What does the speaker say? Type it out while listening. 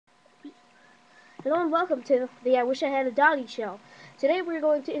Hello and welcome to the I Wish I Had a Doggie show. Today we're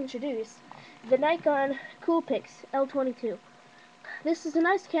going to introduce the Nikon Coolpix L22. This is a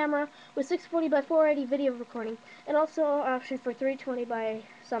nice camera with 640 by 480 video recording and also an option for 320 by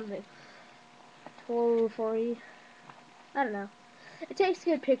something. 440, I don't know. It takes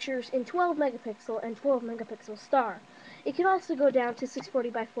good pictures in 12 megapixel and 12 megapixel star. It can also go down to 640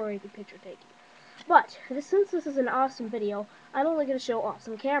 by 480 picture taking. But since this is an awesome video, I'm only going to show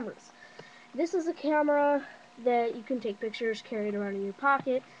awesome cameras. This is a camera that you can take pictures, carry it around in your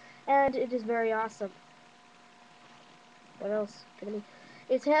pocket, and it is very awesome. What else?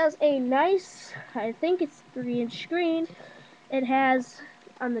 It has a nice, I think it's 3-inch screen. It has,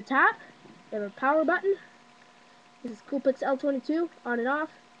 on the top, you have a power button. This is Coolpix L22, on and off,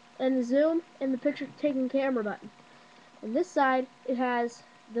 and the zoom, and the picture taking camera button. On this side, it has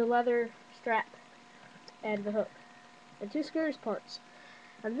the leather strap, and the hook, and 2 screws parts.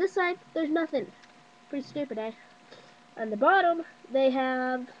 On this side, there's nothing. Pretty stupid, eh? On the bottom, they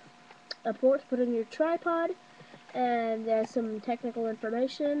have a port to put in your tripod, and there's some technical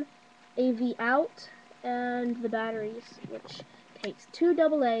information, AV out, and the batteries, which takes 2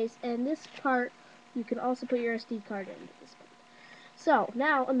 AA's, and this part, you can also put your SD card in at this point. So,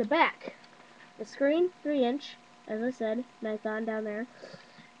 now on the back, the screen, 3-inch, as I said, Nikon down there.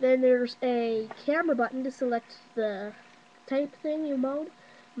 Then there's a camera button to select the type thing you mode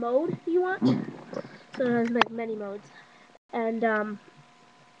you want. So it has like many modes. And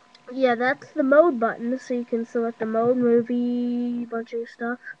yeah, that's the mode button, so you can select the mode, movie, bunch of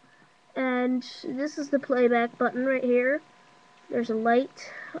stuff. And this is the playback button right here. There's a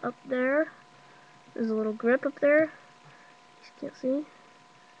light up there. There's a little grip up there. You can't see.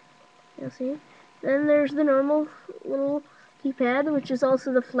 Can't see. Then there's the normal little keypad, which is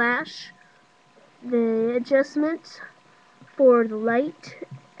also the flash, the adjustment for the light,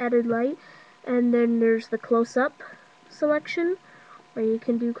 added light, and then there's the close-up selection, where you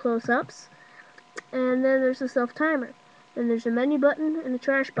can do close-ups, and then there's a self-timer. Then there's a menu button and a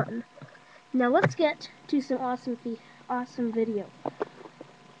trash button. Now let's get to some awesome video.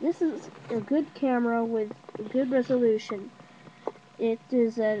 This is a good camera with a good resolution. It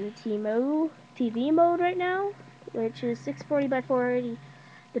is in TV mode right now, which is 640 by 480.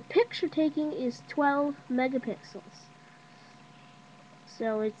 The picture taking is 12 megapixels.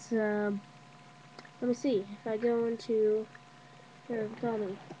 So it's, let me see, if I go into, here, tell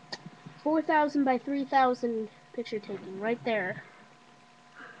me, 4,000 by 3,000 picture taking, right there.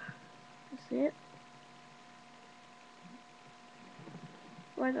 See it?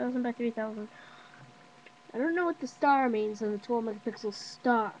 4,000 by 3,000. I don't know what the star means on the 12 megapixel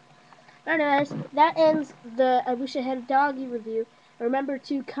star. Anyways, that ends the I Wish I Had a Doggie review. Remember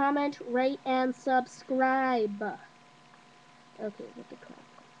to comment, rate, and subscribe. Okay, what the crap.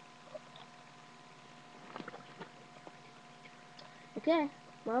 Okay,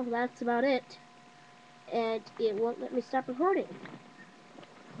 well, that's about it. And it won't let me stop recording.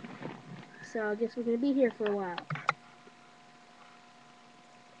 So I guess we're going to be here for a while.